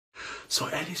So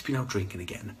Elliot's been out drinking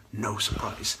again, no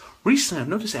surprise. Recently I've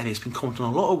noticed Elliot's been commenting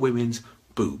on a lot of women's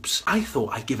boobs. I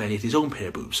thought I'd give Elliot his own pair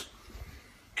of boobs.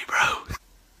 Hey bro.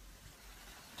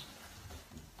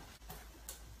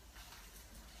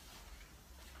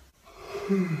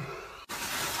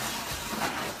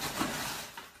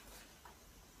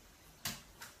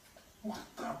 What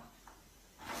the?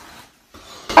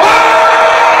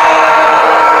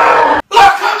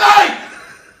 Look at me!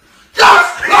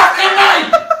 Just look at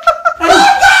me!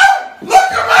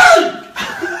 Look at me!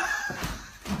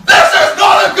 This is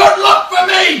not a good look for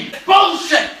me!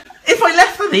 Bullshit! If I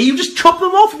left them there, you just chop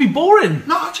them off, it'd be boring.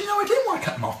 No, actually, no, I didn't want to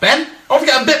cut them off, Ben. I want to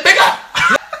get them a bit bigger.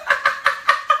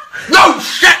 No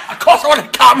shit! Of course I want to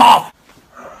cut them off!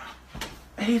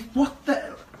 Hey, what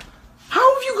the...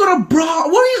 How have you got a bra?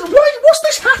 What's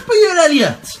this hat for you,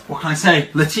 Elliot? What can I say?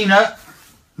 Latina,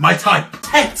 my type.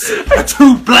 Tits are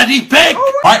too bloody big.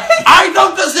 Oh, I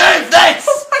don't deserve this.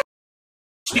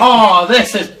 Oh,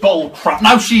 this is bull crap.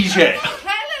 Now she's here. What the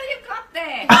hell have you got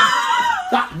there?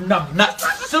 That numbnut.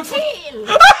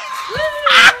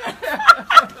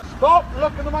 Stop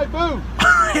looking at my boobs.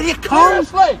 Elliot,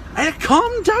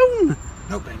 calm down.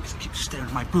 No, Ben, because he keeps staring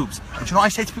at my boobs. And do you know what I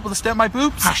say to people that stare at my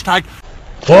boobs? Hashtag...